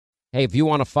Hey, if you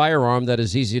want a firearm that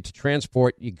is easy to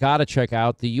transport, you got to check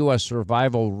out the U.S.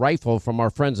 Survival Rifle from our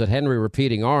friends at Henry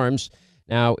Repeating Arms.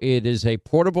 Now, it is a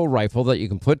portable rifle that you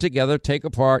can put together, take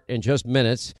apart in just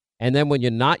minutes. And then when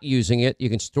you're not using it, you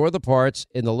can store the parts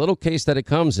in the little case that it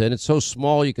comes in. It's so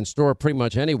small you can store it pretty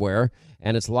much anywhere,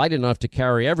 and it's light enough to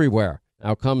carry everywhere.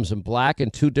 Now, it comes in black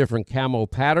and 2 different camo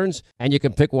patterns, and you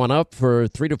can pick one up for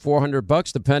 $300 to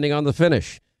 $400 depending on the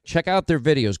finish. Check out their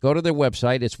videos. Go to their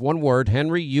website. It's one word,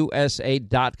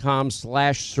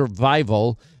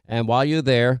 henryusa.com/survival. And while you're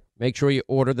there, make sure you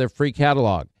order their free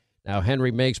catalog. Now, Henry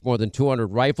makes more than 200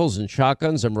 rifles and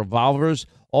shotguns and revolvers,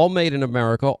 all made in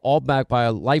America, all backed by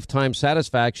a lifetime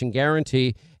satisfaction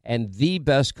guarantee and the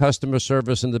best customer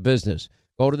service in the business.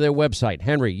 Go to their website,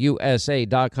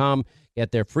 henryusa.com.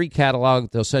 Get their free catalog.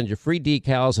 They'll send you free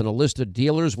decals and a list of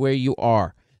dealers where you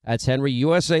are. That's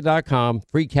henryusa.com.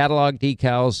 Free catalog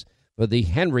decals for the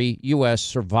Henry U.S.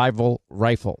 Survival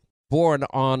Rifle. Born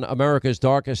on America's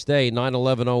darkest day,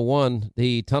 9/11/01,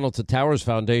 the Tunnel to Towers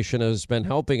Foundation has been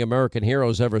helping American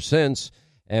heroes ever since.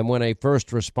 And when a first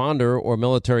responder or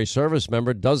military service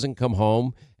member doesn't come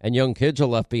home and young kids are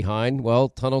left behind, well,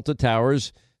 Tunnel to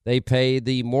Towers, they pay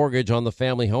the mortgage on the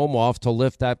family home off to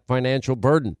lift that financial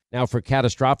burden. Now, for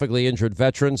catastrophically injured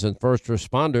veterans and first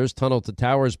responders, Tunnel to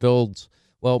Towers builds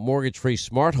mortgage-free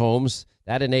smart homes.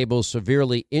 That enables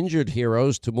severely injured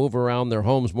heroes to move around their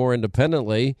homes more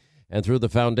independently. And through the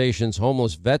Foundation's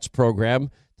Homeless Vets program,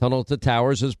 Tunnel to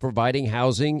Towers is providing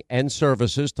housing and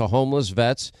services to homeless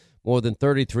vets. More than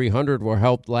 3,300 were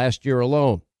helped last year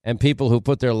alone. And people who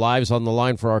put their lives on the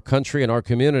line for our country and our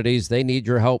communities, they need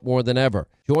your help more than ever.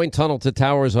 Join Tunnel to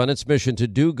Towers on its mission to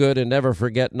do good and never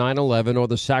forget 9/11 or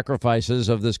the sacrifices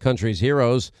of this country's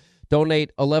heroes.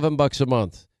 Donate $11 a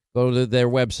month. Go to their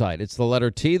website. It's the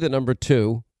letter T, the number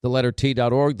 2, the letter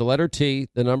T.org, the letter T,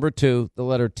 the number 2, the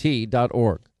letter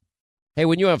T.org. Hey,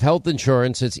 when you have health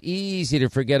insurance, it's easy to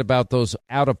forget about those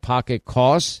out-of-pocket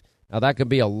costs. Now, that can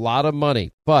be a lot of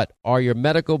money, but are your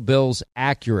medical bills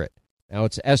accurate? Now,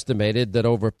 it's estimated that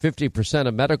over 50%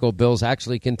 of medical bills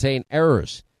actually contain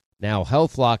errors. Now,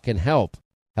 HealthLock can help.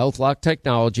 HealthLock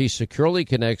technology securely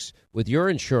connects with your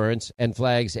insurance and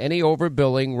flags any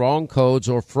overbilling, wrong codes,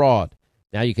 or fraud.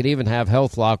 Now, you can even have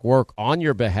HealthLock work on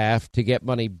your behalf to get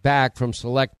money back from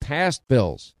select past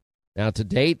bills. Now, to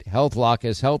date, HealthLock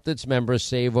has helped its members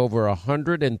save over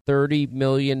 $130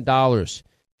 million.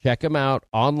 Check them out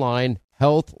online,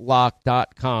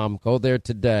 healthlock.com. Go there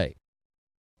today.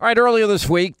 All right, earlier this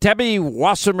week, Debbie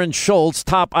Wasserman Schultz,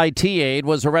 top IT aide,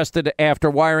 was arrested after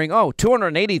wiring,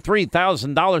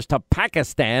 $283,000 to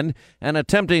Pakistan and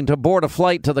attempting to board a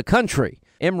flight to the country.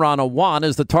 Imran Awan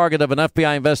is the target of an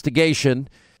FBI investigation,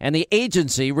 and the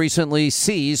agency recently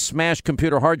seized smashed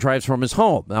computer hard drives from his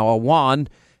home. Now, Awan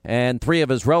and 3 of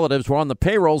his relatives were on the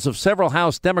payrolls of several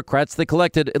House Democrats. They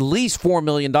collected at least $4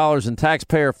 million in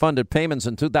taxpayer-funded payments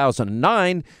in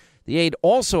 2009. The aide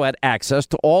also had access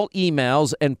to all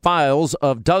emails and files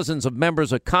of dozens of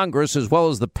members of Congress, as well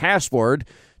as the password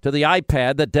to the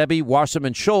iPad that Debbie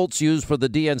Wasserman Schultz used for the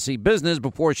DNC business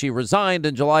before she resigned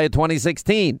in July of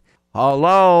 2016.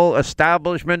 Hello,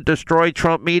 establishment destroy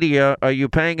Trump media. Are you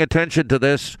paying attention to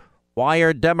this? Why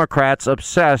are Democrats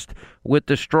obsessed with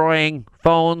destroying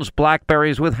phones,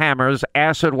 Blackberries with hammers,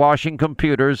 acid washing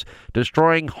computers,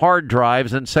 destroying hard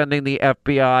drives, and sending the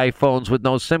FBI phones with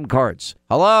no SIM cards?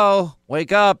 Hello,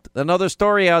 wake up. Another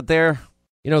story out there.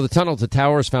 You know, the Tunnel to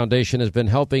Towers Foundation has been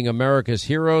helping America's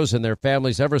heroes and their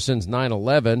families ever since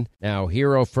 9/11. Now,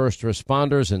 hero first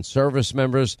responders and service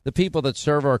members, the people that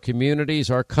serve our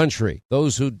communities, our country,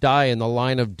 those who die in the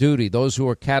line of duty, those who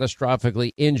are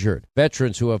catastrophically injured,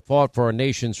 veterans who have fought for our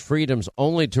nation's freedoms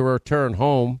only to return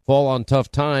home, fall on tough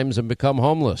times, and become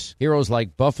homeless. Heroes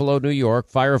like Buffalo, New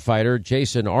York firefighter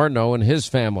Jason Arno and his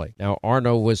family. Now,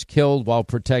 Arno was killed while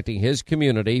protecting his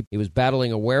community. He was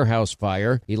battling a warehouse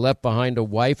fire. He left behind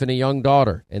a wife and a young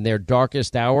daughter. In their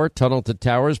darkest hour, Tunnel to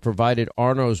Towers provided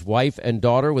Arno's wife and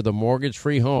daughter with a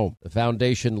mortgage-free home. The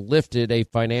foundation lifted a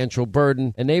financial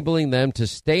burden, enabling them to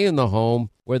stay in the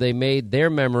home where they made their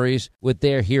memories with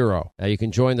their hero. Now, you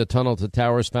can join the Tunnel to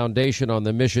Towers Foundation on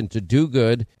the mission to do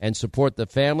good and support the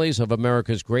families of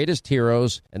America's greatest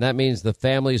heroes, and that means the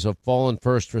families of fallen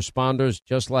first responders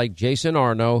just like Jason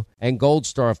Arno, and Gold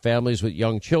Star families with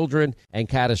young children, and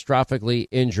catastrophically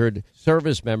injured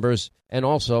service members, and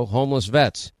also homeless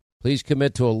vets. Please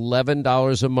commit to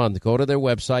 $11 a month. Go to their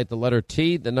website, the letter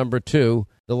T, the number 2,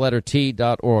 the letter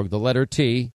T.org. The letter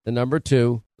T, the number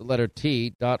 2, the letter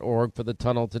T.org for the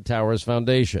Tunnel to Towers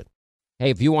Foundation. Hey,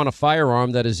 if you want a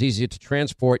firearm that is easy to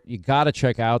transport, you got to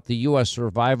check out the U.S.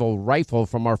 Survival Rifle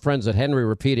from our friends at Henry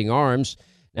Repeating Arms.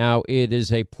 Now, it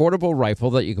is a portable rifle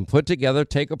that you can put together,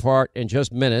 take apart in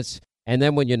just minutes. And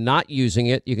then when you're not using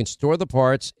it, you can store the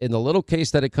parts in the little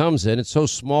case that it comes in. It's so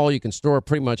small you can store it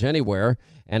pretty much anywhere,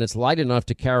 and it's light enough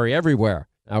to carry everywhere.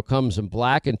 Now, it comes in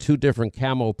black and 2 different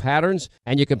camo patterns,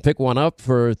 and you can pick one up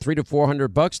for $300 to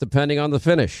 $400 depending on the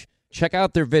finish. Check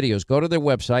out their videos. Go to their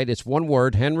website. It's one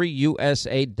word,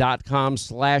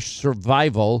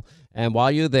 henryusa.com/survival. And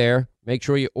while you're there, make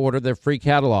sure you order their free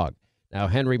catalog. Now,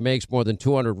 Henry makes more than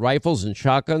 200 rifles and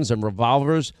shotguns and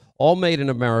revolvers, all made in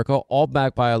America, all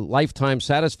backed by a lifetime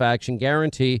satisfaction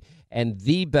guarantee and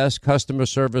the best customer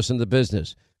service in the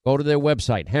business. Go to their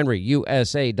website,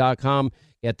 henryusa.com.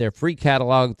 Get their free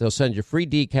catalog. They'll send you free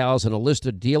decals and a list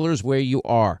of dealers where you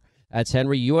are. That's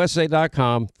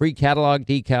henryusa.com. Free catalog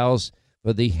decals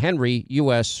for the Henry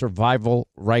U.S. Survival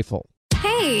Rifle.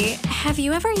 Hey, have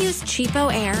you ever used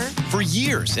Cheapo Air? For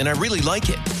years, and I really like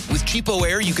it. With Cheapo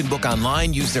Air, you can book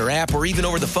online, use their app, or even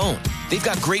over the phone. They've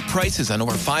got great prices on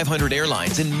over 500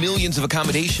 airlines and millions of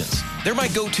accommodations. They're my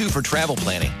go-to for travel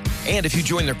planning. And if you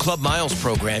join their Club Miles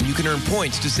program, you can earn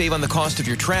points to save on the cost of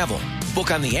your travel. Book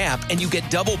on the app, and you get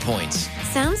double points.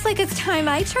 Sounds like it's time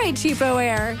I tried Cheapo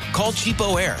Air. Call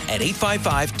Cheapo Air at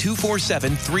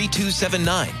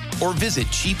 855-247-3279 or visit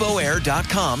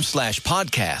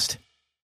cheapoair.com/podcast.